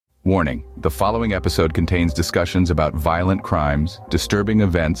Warning, the following episode contains discussions about violent crimes, disturbing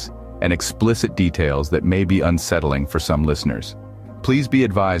events, and explicit details that may be unsettling for some listeners. Please be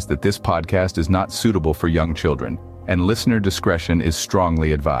advised that this podcast is not suitable for young children, and listener discretion is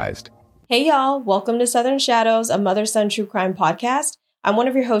strongly advised. Hey y'all, welcome to Southern Shadows, a mother-son true crime podcast. I'm one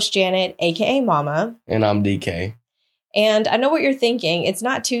of your hosts, Janet, aka Mama. And I'm DK. And I know what you're thinking, it's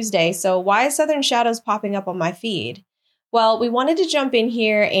not Tuesday, so why is Southern Shadows popping up on my feed? Well, we wanted to jump in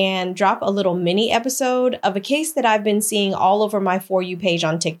here and drop a little mini episode of a case that I've been seeing all over my For You page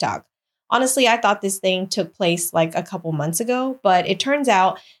on TikTok. Honestly, I thought this thing took place like a couple months ago, but it turns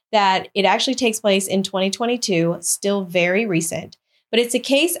out that it actually takes place in 2022, still very recent. But it's a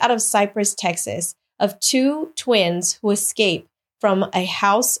case out of Cypress, Texas, of two twins who escape from a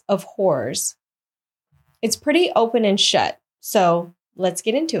house of horrors. It's pretty open and shut, so let's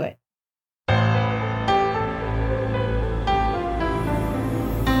get into it.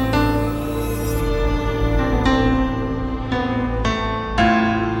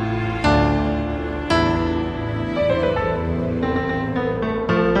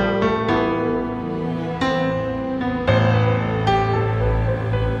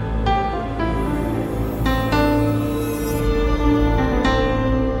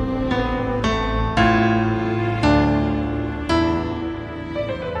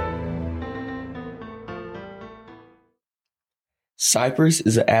 Cypress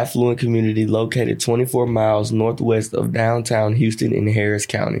is an affluent community located 24 miles northwest of downtown Houston in Harris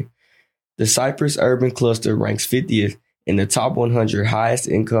County. The Cypress urban cluster ranks 50th in the top 100 highest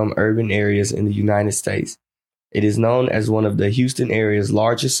income urban areas in the United States. It is known as one of the Houston area's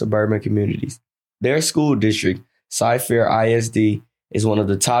largest suburban communities. Their school district, Cyfair ISD, is one of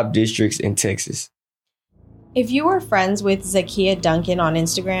the top districts in Texas. If you were friends with Zakiya Duncan on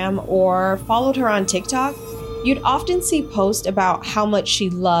Instagram or followed her on TikTok, you'd often see posts about how much she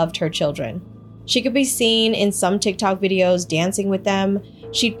loved her children. She could be seen in some TikTok videos dancing with them.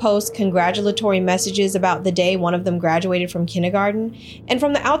 She'd post congratulatory messages about the day one of them graduated from kindergarten. And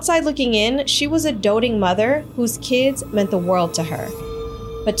from the outside looking in, she was a doting mother whose kids meant the world to her.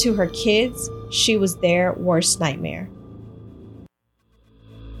 But to her kids, she was their worst nightmare.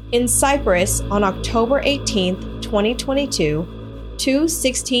 In Cypress, on October 18th, 2022, two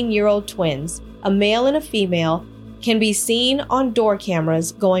 16-year-old twins, a male and a female, can be seen on door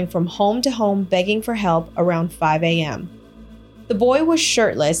cameras going from home to home begging for help around 5 a.m. The boy was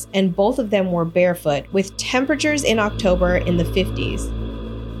shirtless and both of them were barefoot with temperatures in October in the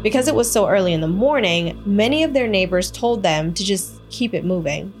 50s. Because it was so early in the morning, many of their neighbors told them to just keep it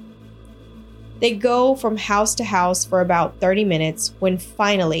moving. They go from house to house for about 30 minutes when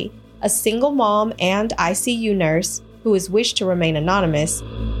finally a single mom and ICU nurse, who has wished to remain anonymous,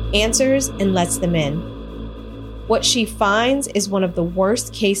 answers and lets them in. What she finds is one of the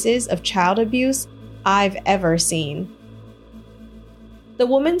worst cases of child abuse I've ever seen. The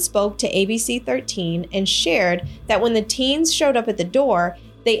woman spoke to ABC 13 and shared that when the teens showed up at the door,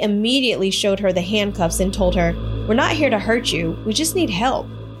 they immediately showed her the handcuffs and told her, "We're not here to hurt you, we just need help."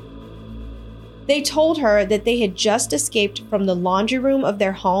 They told her that they had just escaped from the laundry room of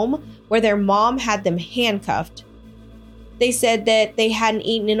their home where their mom had them handcuffed. They said that they hadn't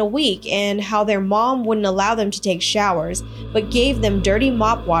eaten in a week and how their mom wouldn't allow them to take showers, but gave them dirty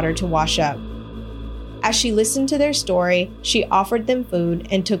mop water to wash up. As she listened to their story, she offered them food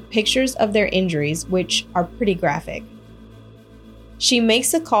and took pictures of their injuries, which are pretty graphic. She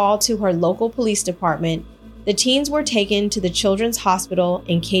makes a call to her local police department. The teens were taken to the Children's Hospital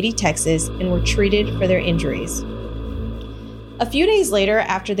in Katy, Texas, and were treated for their injuries. A few days later,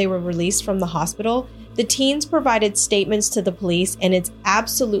 after they were released from the hospital, the teens provided statements to the police, and it's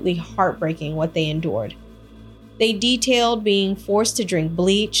absolutely heartbreaking what they endured. They detailed being forced to drink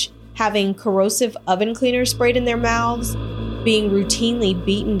bleach, having corrosive oven cleaner sprayed in their mouths, being routinely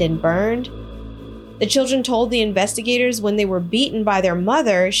beaten and burned. The children told the investigators when they were beaten by their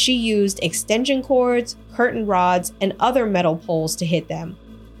mother, she used extension cords, curtain rods, and other metal poles to hit them.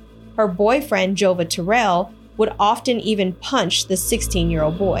 Her boyfriend, Jova Terrell, would often even punch the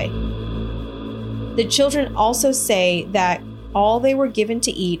 16-year-old boy. The children also say that all they were given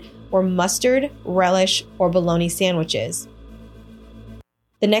to eat were mustard, relish, or bologna sandwiches.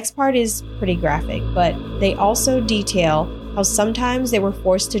 The next part is pretty graphic, but they also detail how sometimes they were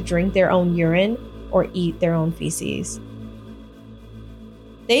forced to drink their own urine or eat their own feces.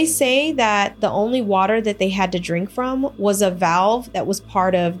 They say that the only water that they had to drink from was a valve that was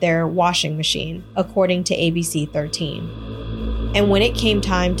part of their washing machine, according to ABC 13. And when it came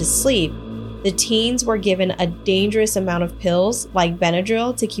time to sleep, the teens were given a dangerous amount of pills like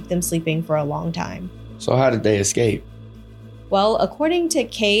Benadryl to keep them sleeping for a long time. So how did they escape? Well, according to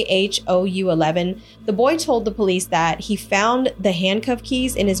KHOU11, the boy told the police that he found the handcuff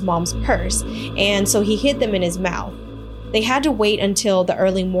keys in his mom's purse, and so he hid them in his mouth. They had to wait until the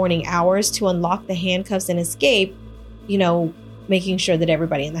early morning hours to unlock the handcuffs and escape, making sure that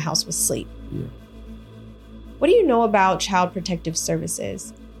everybody in the house was asleep. Yeah. What do you know about Child Protective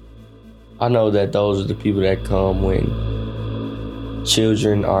Services? I know that those are the people that come when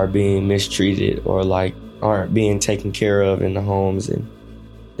children are being mistreated or aren't being taken care of in the homes, and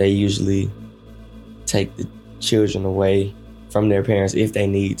they usually take the children away from their parents if they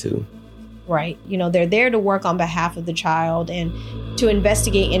need to. Right. They're there to work on behalf of the child and to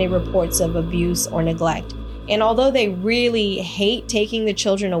investigate any reports of abuse or neglect. And although they really hate taking the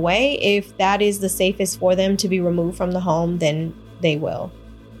children away, if that is the safest for them to be removed from the home, then they will.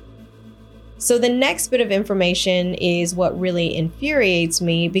 So the next bit of information is what really infuriates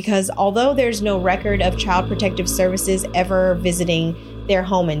me, because although there's no record of Child Protective Services ever visiting their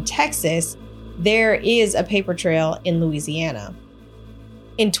home in Texas, there is a paper trail in Louisiana.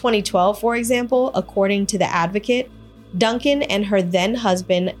 In 2012, for example, according to The Advocate, Duncan and her then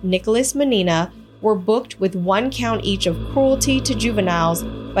husband, Nicholas Menina, were booked with 1 count each of cruelty to juveniles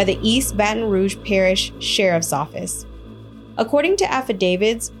by the East Baton Rouge Parish Sheriff's Office. According to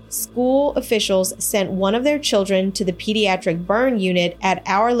affidavits, school officials sent one of their children to the pediatric burn unit at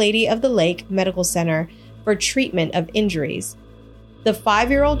Our Lady of the Lake Medical Center for treatment of injuries. The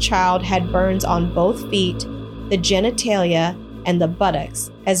 5-year-old child had burns on both feet, the genitalia, and the buttocks,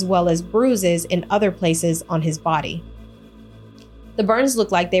 as well as bruises in other places on his body. The burns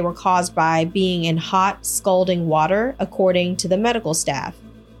looked like they were caused by being in hot, scalding water, according to the medical staff.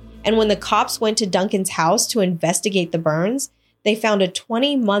 And when the cops went to Duncan's house to investigate the burns, they found a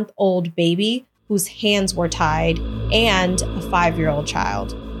 20-month-old baby whose hands were tied and a 5-year-old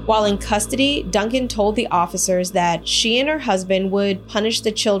child. While in custody, Duncan told the officers that she and her husband would punish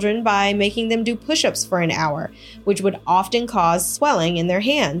the children by making them do push-ups for an hour, which would often cause swelling in their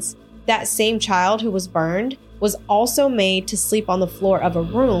hands. That same child who was burned was also made to sleep on the floor of a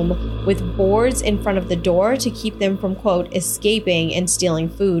room with boards in front of the door to keep them from, quote, escaping and stealing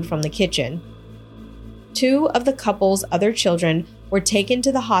food from the kitchen. 2 of the couple's other children were taken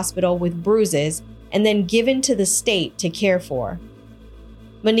to the hospital with bruises and then given to the state to care for.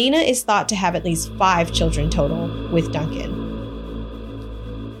 Menina is thought to have at least 5 children total with Duncan.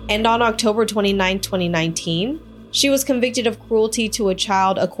 And on October 29, 2019, she was convicted of cruelty to a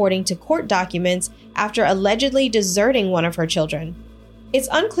child according to court documents after allegedly deserting one of her children. It's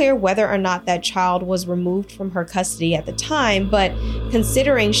unclear whether or not that child was removed from her custody at the time, but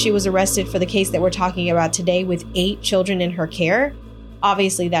considering she was arrested for the case that we're talking about today with 8 children in her care,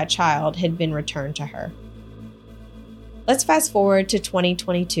 obviously that child had been returned to her. Let's fast forward to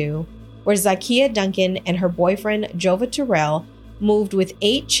 2022, where Zakiya Duncan and her boyfriend Jova Terrell moved with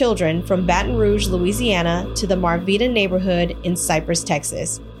 8 children from Baton Rouge, Louisiana to the Marvita neighborhood in Cypress,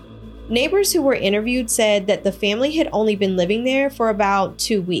 Texas. Neighbors who were interviewed said that the family had only been living there for about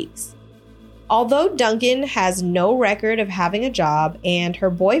 2 weeks. Although Duncan has no record of having a job and her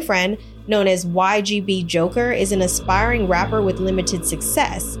boyfriend, known as YGB Joker, is an aspiring rapper with limited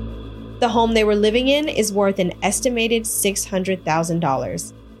success, the home they were living in is worth an estimated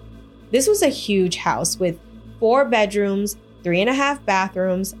 $600,000. This was a huge house with 4 bedrooms, 3.5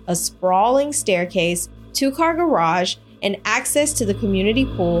 bathrooms, a sprawling staircase, 2-car garage, and access to the community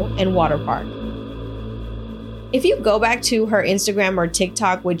pool and water park. If you go back to her Instagram or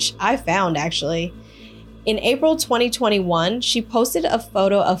TikTok, which I found actually, in April 2021, she posted a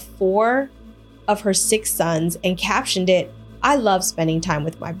photo of 4 of her 6 sons and captioned it, "I love spending time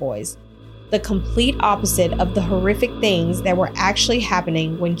with my boys." The complete opposite of the horrific things that were actually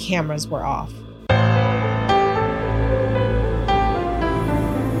happening when cameras were off.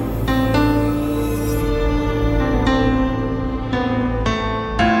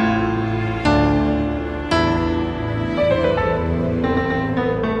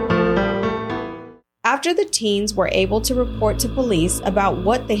 After the teens were able to report to police about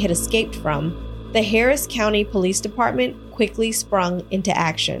what they had escaped from, the Harris County Police Department quickly sprung into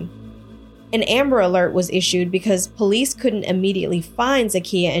action. An Amber Alert was issued because police couldn't immediately find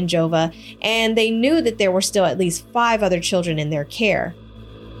Zakiya and Jova, and they knew that there were still at least 5 other children in their care.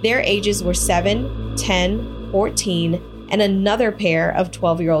 Their ages were 7, 10, 14, and another pair of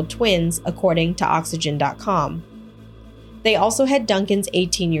 12-year-old twins, according to Oxygen.com. They also had Duncan's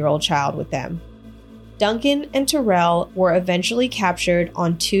 18-year-old child with them. Duncan and Terrell were eventually captured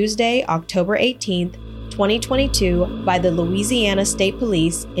on Tuesday, October 18th, 2022 by the Louisiana State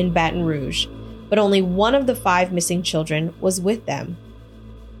Police in Baton Rouge, but only one of the 5 missing children was with them.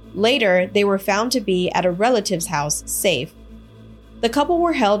 Later, they were found to be at a relative's house, safe, The couple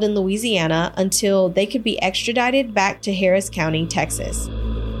were held in Louisiana until they could be extradited back to Harris County, Texas.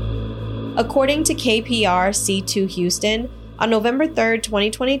 According to KPR C2 Houston, on November 3rd,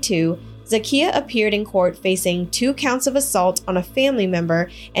 2022, Zakia appeared in court facing 2 counts of assault on a family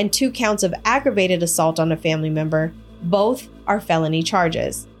member and 2 counts of aggravated assault on a family member. Both are felony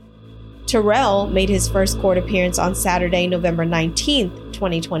charges. Terrell made his first court appearance on Saturday, November 19th,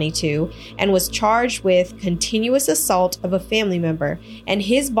 2022, and was charged with continuous assault of a family member, and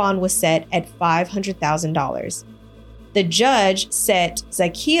his bond was set at $500,000. The judge set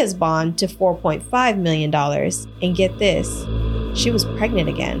Zakia's bond to $4.5 million, and get this, she was pregnant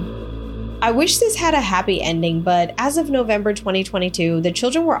again. I wish this had a happy ending, but as of November 2022, the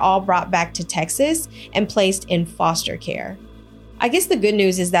children were all brought back to Texas and placed in foster care. I guess the good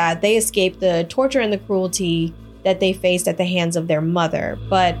news is that they escaped the torture and the cruelty that they faced at the hands of their mother.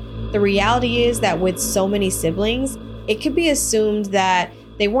 But the reality is that with so many siblings, it could be assumed that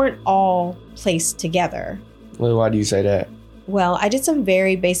they weren't all placed together. Well, why do you say that? Well, I did some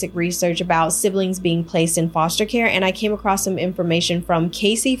very basic research about siblings being placed in foster care, and I came across some information from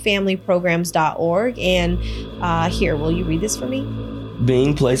caseyfamilyprograms.org. And here, will you read this for me?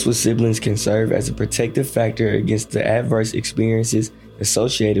 Being placed with siblings can serve as a protective factor against the adverse experiences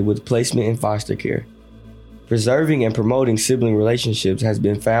associated with placement in foster care. Preserving and promoting sibling relationships has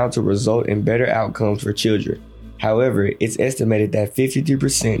been found to result in better outcomes for children. However, it's estimated that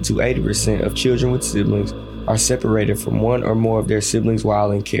 53% to 80% of children with siblings are separated from one or more of their siblings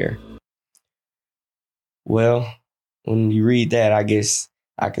while in care. Well, when you read that, I guess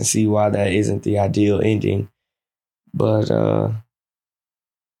I can see why that isn't the ideal ending. But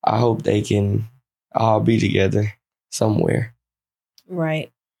I hope they can all be together somewhere.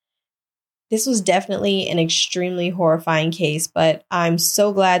 Right. This was definitely an extremely horrifying case, but I'm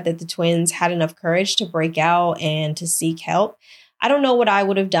so glad that the twins had enough courage to break out and to seek help. I don't know what I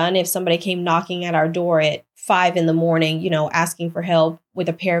would have done if somebody came knocking at our door at 5 a.m, asking for help with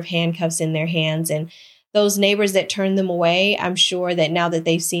a pair of handcuffs in their hands. And those neighbors that turned them away, I'm sure that now that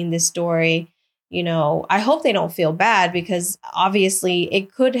they've seen this story, I hope they don't feel bad, because obviously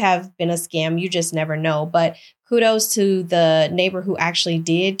it could have been a scam. You just never know. But kudos to the neighbor who actually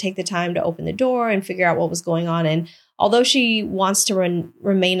did take the time to open the door and figure out what was going on. And although she wants to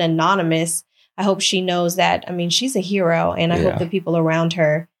remain anonymous, I hope she knows that, she's a hero. And I hope the people around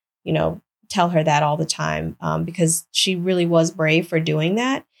her, tell her that all the time, because she really was brave for doing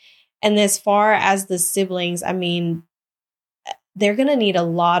that. And as far as the siblings, they're going to need a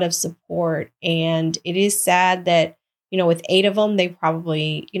lot of support. And it is sad that, with 8 of them, they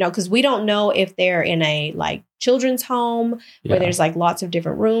probably, because we don't know if they're in a children's home where there's lots of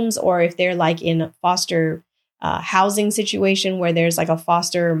different rooms, or if they're in a foster housing situation where there's a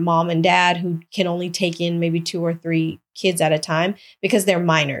foster mom and dad who can only take in maybe 2 or 3 kids at a time because they're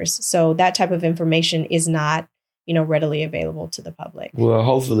minors. So that type of information is not, readily available to the public. Well,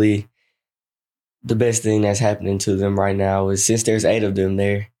 hopefully the best thing that's happening to them right now is, since there's 8 of them,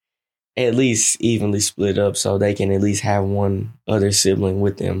 they're at least evenly split up so they can at least have one other sibling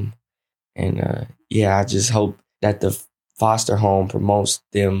with them. And I just hope that the foster home promotes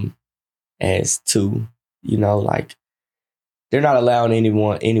them as 2. They're not allowing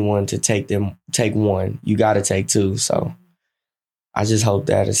anyone to take one. You got to take 2. So I just hope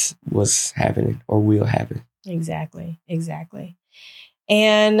that is what's happening or will happen. Exactly.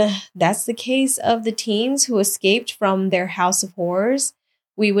 And that's the case of the teens who escaped from their house of horrors.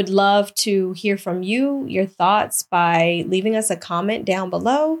 We would love to hear from you, your thoughts, by leaving us a comment down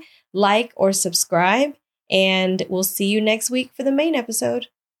below, like or subscribe, and we'll see you next week for the main episode.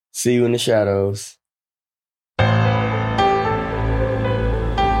 See you in the shadows.